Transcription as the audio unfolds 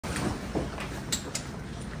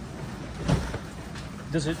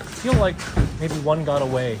Does it feel like maybe one got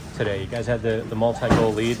away today? You guys had the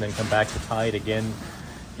multi-goal lead and then come back to tie it again.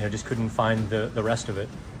 Just couldn't find the rest of it.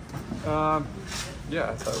 Yeah,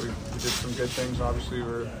 I thought we did some good things. Obviously,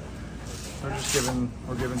 we're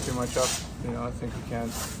giving too much up. I think we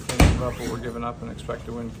can't give up what we're giving up and expect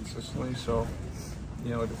to win consistently. So,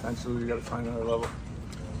 defensively, we got to find another level.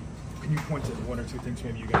 Can you point to one or two things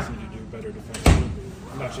maybe you guys need to do better defensively?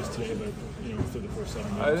 Not just today, but through the first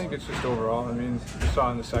 7 games. I think it's just overall. I mean, you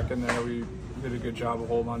saw in the second there we did a good job of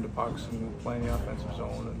holding on to pucks and playing the offensive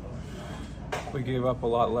zone, and we gave up a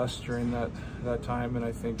lot less during that time. And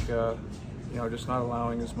I think just not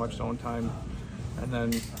allowing as much zone time, and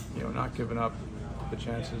then not giving up the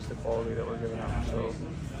chances, the quality that we're giving up. So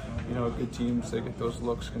good teams, they get those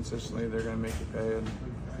looks consistently, they're going to make it pay.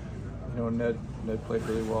 And Ned played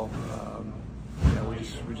really well.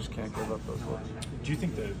 We just can't give up those looks. Do you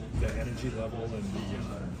think the energy level and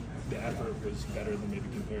the effort was better than maybe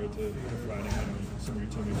compared to Friday? I know some of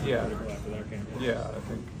your teammates were critical after that game. Yeah,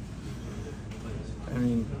 I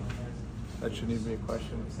mean, that shouldn't even be a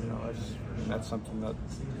question. That's something that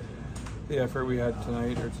the effort we had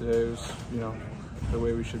tonight or today was, the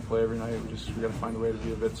way we should play every night. We got to find a way to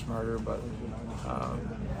be a bit smarter, but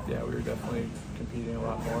we were definitely competing a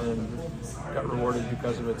lot more and got rewarded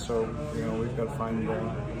because of it. So we've got to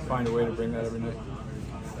find a way to bring that every night.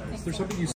 Is there something you